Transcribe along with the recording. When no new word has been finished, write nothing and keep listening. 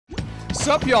What's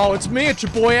up, y'all? It's me, it's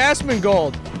your boy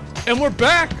Asmongold. And we're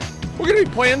back. We're gonna be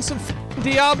playing some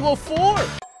Diablo 4.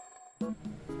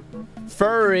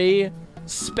 Furry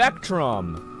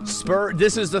Spectrum.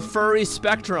 This is the Furry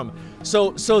Spectrum.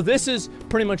 So this is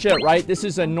pretty much it, right? This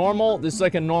is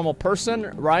like a normal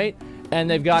person, right? And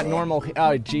they've got normal,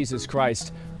 oh, Jesus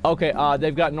Christ. Okay,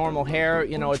 they've got normal hair,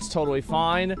 you know, it's totally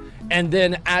fine. And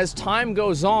then as time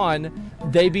goes on,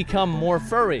 they become more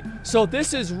furry. So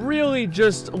this is really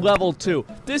just level 2.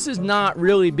 This is not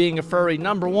really being a furry,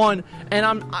 number 1. And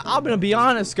I'm gonna be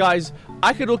honest, guys.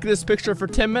 I could look at this picture for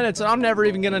 10 minutes and I'm never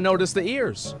even gonna notice the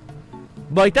ears.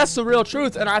 Like, that's the real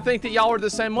truth, and I think that y'all are the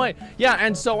same way. Yeah,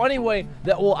 and so anyway,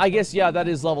 well, I guess, yeah, that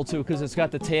is level 2 because it's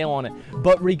got the tail on it.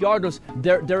 But regardless,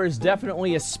 there is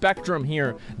definitely a spectrum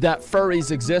here that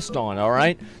furries exist on, all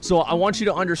right? So I want you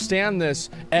to understand this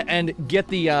and get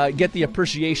the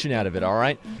appreciation out of it, all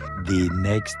right? The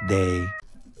next day.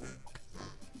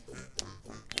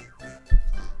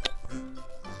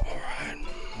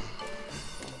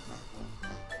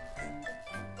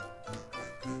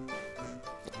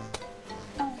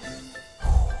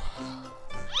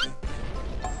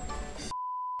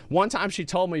 One time she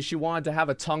told me she wanted to have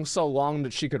a tongue so long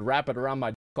that she could wrap it around my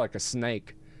dick like a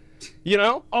snake. You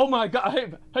know? Oh my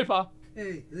God, hey Pa.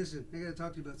 Hey, listen, I gotta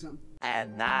talk to you about something.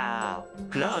 And now,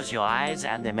 close your eyes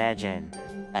and imagine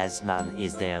Asmon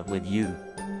is there with you.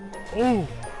 Ooh,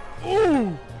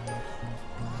 ooh,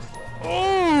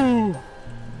 ooh,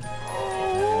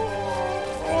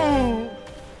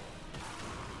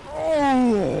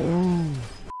 ooh.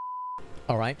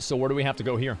 All right, so where do we have to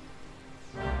go here?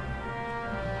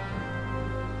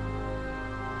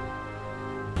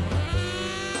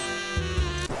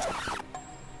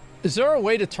 Is there a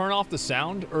way to turn off the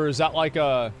sound, or is that like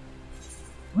a...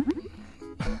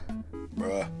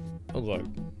 Bruh. Oh, look.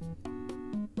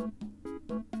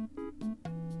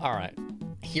 Alright.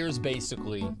 Here's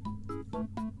basically...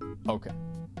 Okay.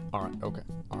 Alright, okay.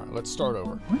 Alright, let's start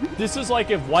over. This is like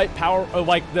if White Power...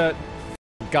 like the...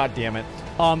 God damn it.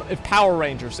 If Power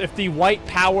Rangers. If the White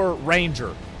Power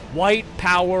Ranger. White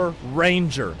Power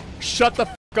Ranger. Shut the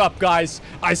f*** up, guys.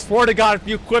 I swear to God, if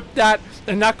you clip that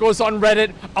and that goes on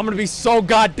Reddit, I'm gonna be so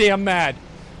goddamn mad.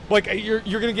 Like, you're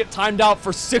gonna get timed out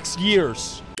for 6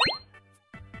 years.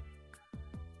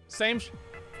 Same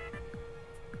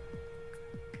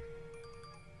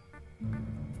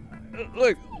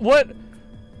Look, what?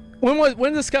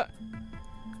 When this guy...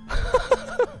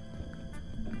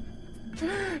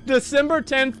 December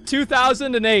 10th,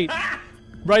 2008.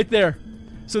 Right there.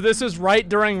 So this is right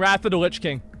during Wrath of the Lich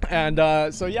King.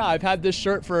 And, so yeah, I've had this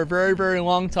shirt for a very, very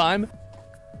long time.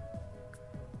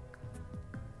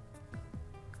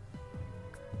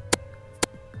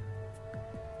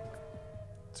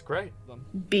 It's great.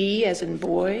 B as in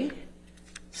boy,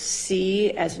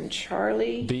 C as in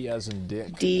Charlie, B as in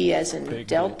dick, D as in Big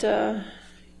Delta,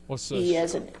 What's this? E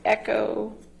as in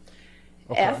Echo,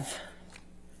 Okay. F,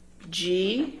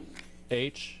 G,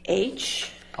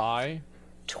 H, I,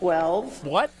 12.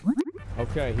 What?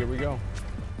 Okay, here we go.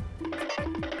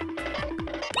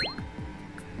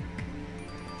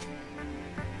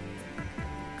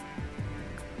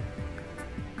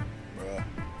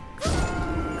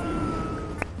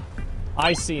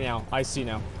 I see now. I see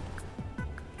now.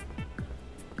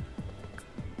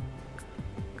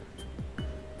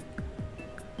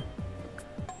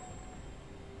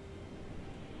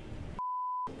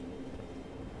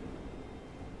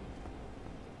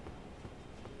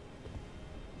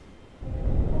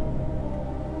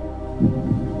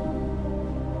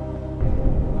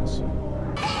 I see.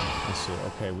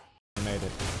 Okay, we made it.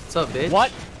 What's up, bitch?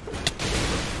 What?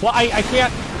 Well, I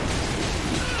can't.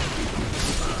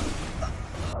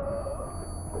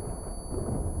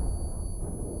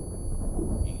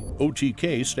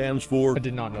 OTK stands for I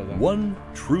did not know that. One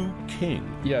True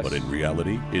King. Yes. But in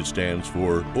reality, it stands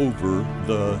for Over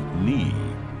the Knee,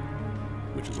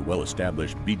 which is a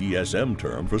well-established BDSM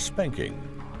term for spanking.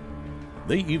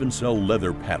 They even sell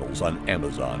leather paddles on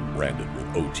Amazon branded with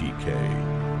OTK.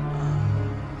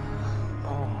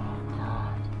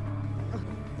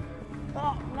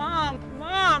 Oh,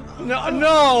 Mom!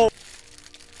 No!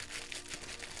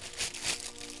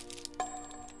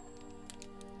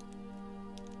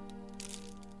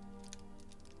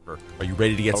 Are you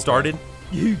ready to get started?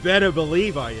 You better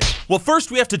believe I am. Well, first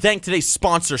we have to thank today's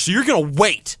sponsor, so you're gonna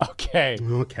wait. Okay.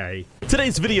 Okay.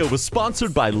 Today's video was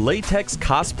sponsored by Latex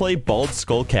Cosplay Bald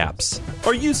Skull Caps.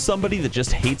 Are you somebody that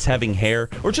just hates having hair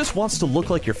or just wants to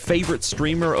look like your favorite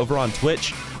streamer over on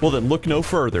Twitch? Well, then look no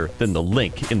further than the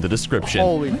link in the description.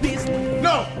 Holy...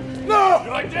 No! No!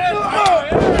 You're like that? Oh,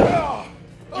 yeah!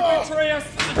 You betray us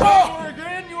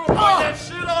again? You wanna put that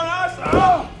shit on us?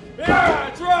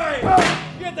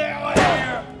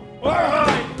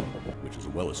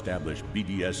 well-established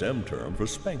BDSM term for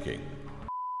spanking.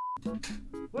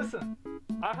 Listen,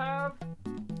 I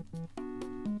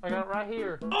got it right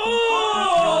here. Oh!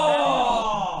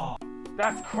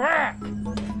 That's crack!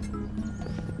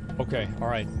 Okay,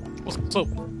 alright. What's up?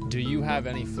 Do you have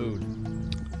any food?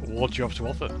 What do you have to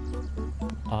offer?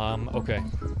 Okay.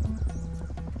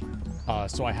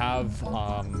 So I have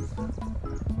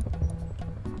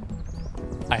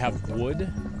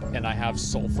wood, and I have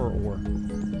sulfur ore.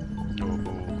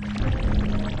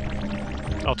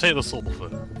 I'll take the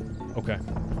sulfur. Okay.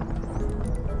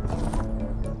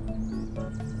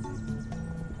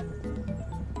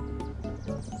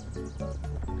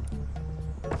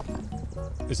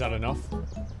 Is that enough?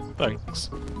 Thanks.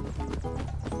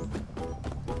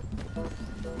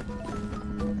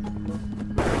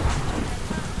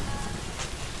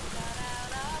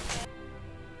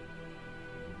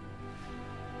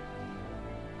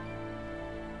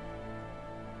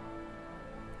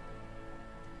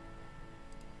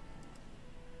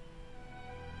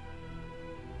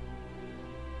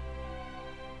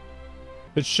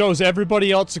 It shows everybody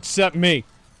else except me.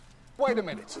 Wait a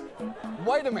minute.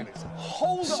 Wait a minute.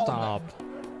 Hold on. Stop.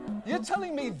 You're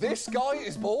telling me this guy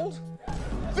is bald?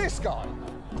 This guy?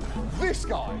 This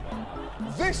guy?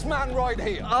 This man right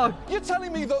here? You're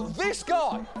telling me that this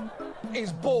guy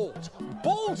is bald?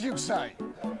 Bald, you say?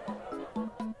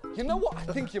 You know what? I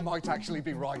think you might actually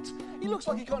be right. He looks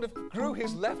like he kind of grew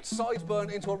his left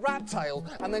sideburn into a rat tail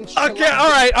and then... Okay,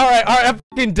 alright, I'm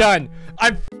fucking done.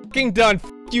 I'm fucking done.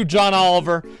 F you, John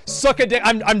Oliver. Suck a dick.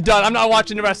 I'm done. I'm not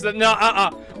watching the rest of it. No,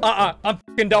 I'm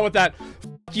fucking done with that.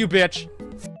 F you, bitch.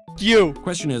 F you.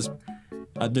 Question is,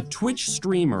 the Twitch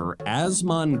streamer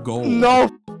Asmongold No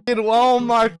fucking, oh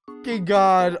my fucking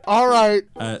god. Alright.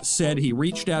 Said he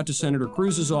reached out to Senator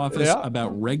Cruz's office about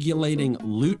regulating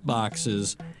loot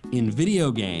boxes in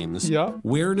video games. Yeah.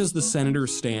 Where does the senator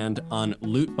stand on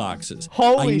loot boxes?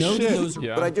 Holy I know shit. That those are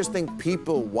But I just think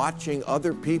people watching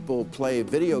other people play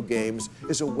video games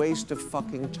is a waste of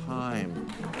fucking time.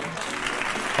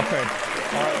 Okay.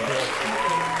 Alright,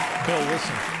 Bill. Bill,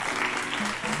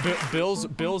 listen.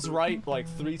 Bill's right like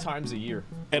 3 times a year.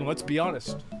 And let's be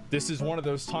honest, this is one of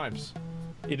those times.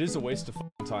 It is a waste of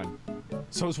fucking time.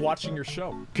 So is watching your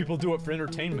show. People do it for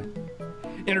entertainment.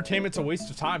 Entertainment's a waste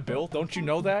of time, Bill. Don't you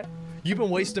know that? You've been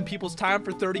wasting people's time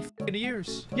for 30 fucking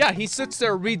years. Yeah, he sits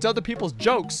there, reads other people's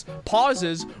jokes,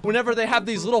 pauses whenever they have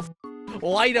these little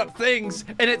light up things,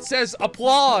 and it says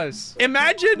applause.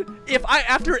 Imagine if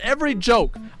after every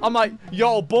joke, I'm like,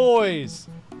 yo, boys,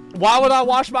 why would I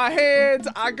wash my hands?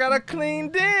 I got a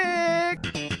clean dick.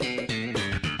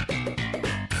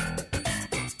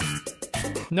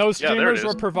 No streamers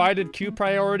were provided queue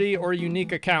priority or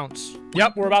unique accounts.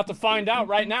 Yep, we're about to find out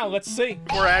right now. Let's see.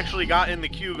 Before I actually got in the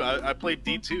queue, I played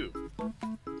D2.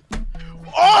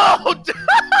 Oh,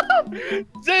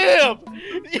 damn!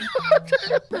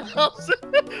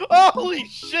 Holy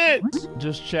shit!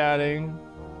 Just chatting.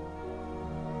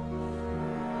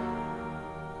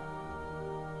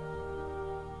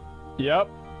 Yep.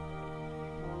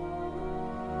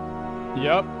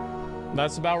 Yep.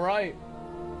 That's about right.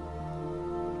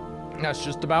 That's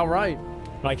just about right.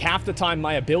 Like, half the time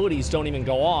my abilities don't even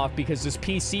go off because this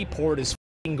PC port is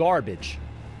f***ing garbage.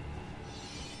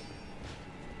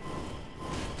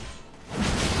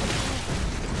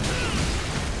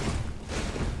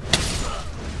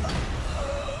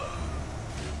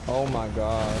 Oh my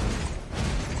god.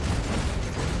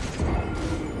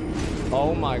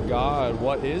 Oh my god,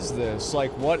 what is this?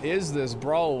 Like, what is this,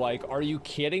 bro? Like, are you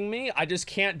kidding me? I just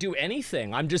can't do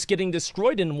anything. I'm just getting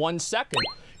destroyed in 1 second.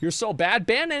 You're so bad.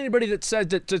 Ban anybody that says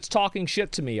that's talking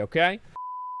shit to me, okay?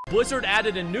 Blizzard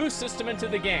added a new system into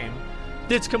the game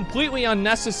that's completely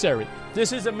unnecessary.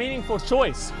 This is a meaningful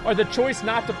choice, or the choice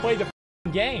not to play the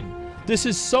game. This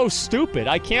is so stupid.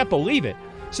 I can't believe it.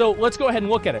 So let's go ahead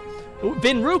and look at it.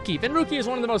 Vinruki is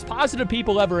one of the most positive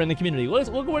people ever in the community. Look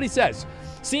at what he says.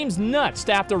 Seems nuts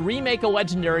to have to remake a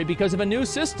legendary because of a new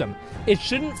system. It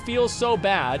shouldn't feel so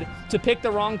bad to pick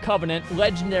the wrong covenant,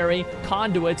 legendary,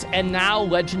 conduits, and now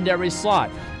legendary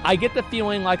slot. I get the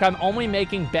feeling like I'm only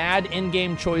making bad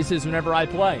in-game choices whenever I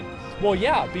play. Well,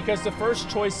 yeah, because the first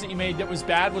choice that you made that was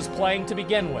bad was playing to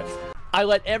begin with. I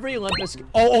let every Olympus.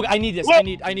 Oh, I need this. What? I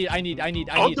need.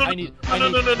 No,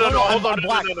 hold on,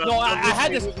 black. No, I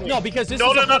had this. No, because this is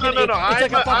a fucking. It's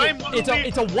like a fucking.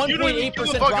 It's a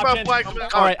 1.8% drop in.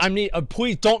 All right, I'm need.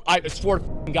 Please don't. I swear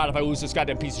to God, if I lose this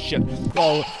goddamn piece of shit.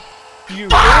 Oh, you.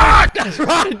 That's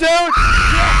right,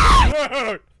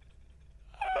 dude.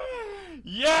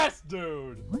 Yes,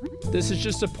 dude. This is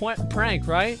just a prank,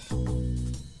 right?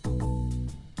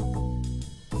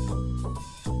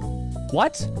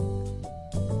 What?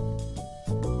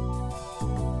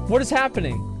 What is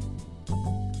happening?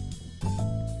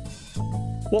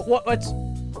 What's...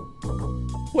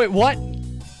 Wait, what?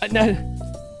 No.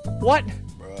 What?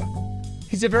 Bruh.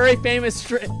 He's a very famous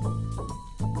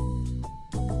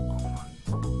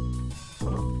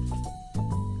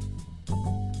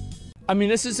I mean,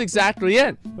 this is exactly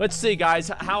it. Let's see,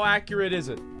 guys. How accurate is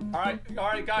it? All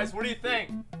right, guys. What do you think?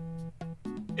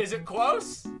 Is it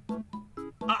close?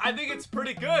 I think it's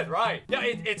pretty good, right? Yeah,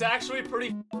 it's actually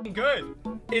pretty good.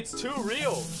 It's too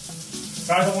real.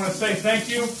 Guys, I want to say thank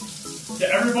you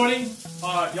to everybody.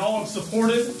 Y'all have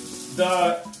supported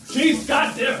the... Jeez,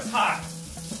 goddamn, it's hot.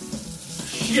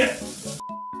 Shit.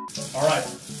 All right.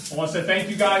 I want to say thank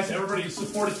you, guys. Everybody who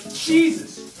supported.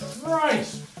 Jesus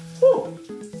Christ. Whew.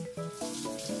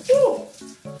 Whew.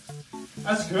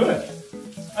 That's good.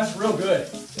 That's real good.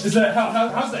 Is that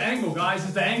how's the angle, guys?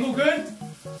 Is the angle good?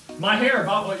 My hair,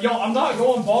 yo, I'm not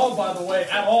going bald, by the way,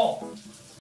 at all.